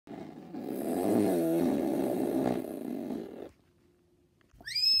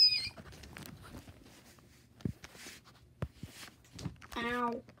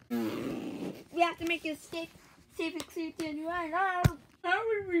We have to make a safe continue on. How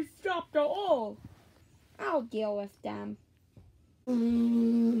would we stop the all? I'll deal with them.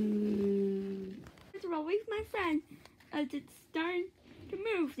 First of all, wait for my friend as it's starting to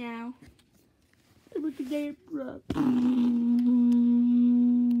move now. We can get it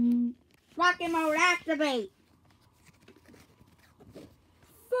rocket mode activate.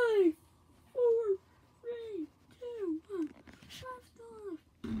 5, 4, 3, 2, 1. Blast off.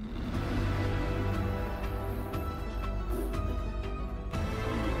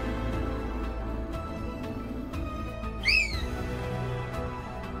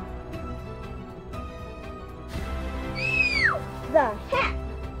 The heck?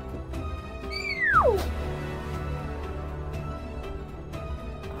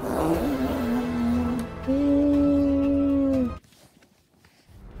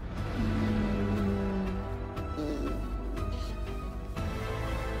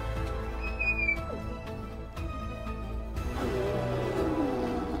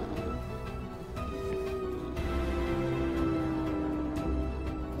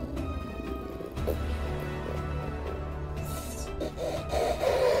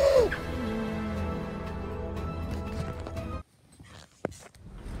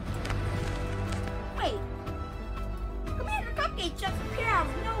 Wait, Commander Cupcake just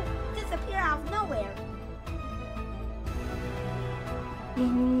disappeared out of nowhere.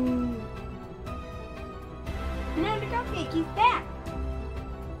 Commander Cupcake, he's back.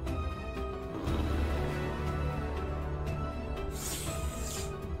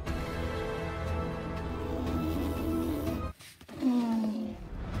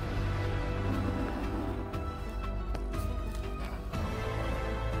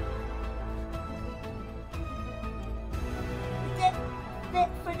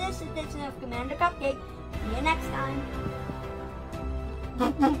 For this edition of Commander Cupcake. See you next time.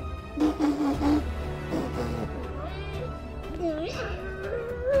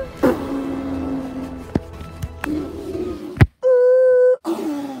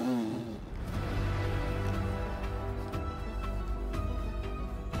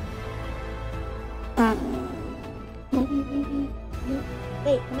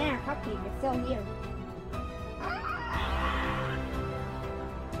 Wait, Commander Cupcake is still here.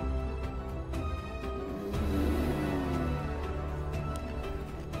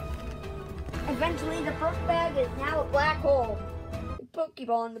 Eventually, the book bag is now a black hole. The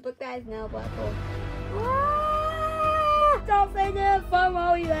Pokeball in the book bag is now a black hole. Ah! Don't say this fun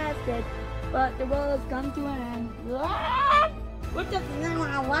while we lasted, but the world has come to an end. Ah! What does it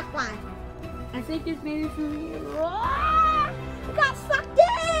now look like? I think it's maybe from here. Ah! We got sucked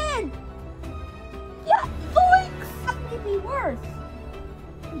in! Yeah, zoinks! That could be worse.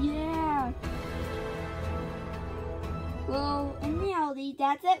 Yeah. Well, in reality,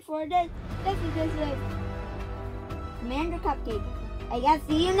 that's it for this edition of Commander Cupcake. I guess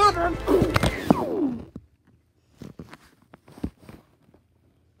see you never.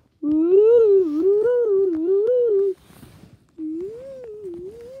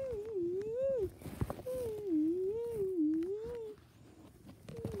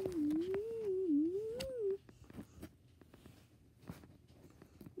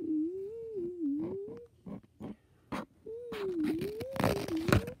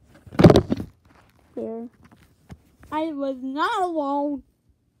 I was not alone.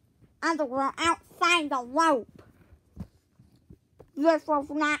 Others were outside the loop. This was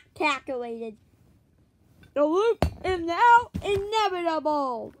not calculated. The loop is now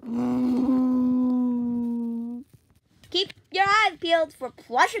inevitable. Keep your eyes peeled for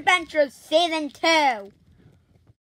Plush Adventures Season 2.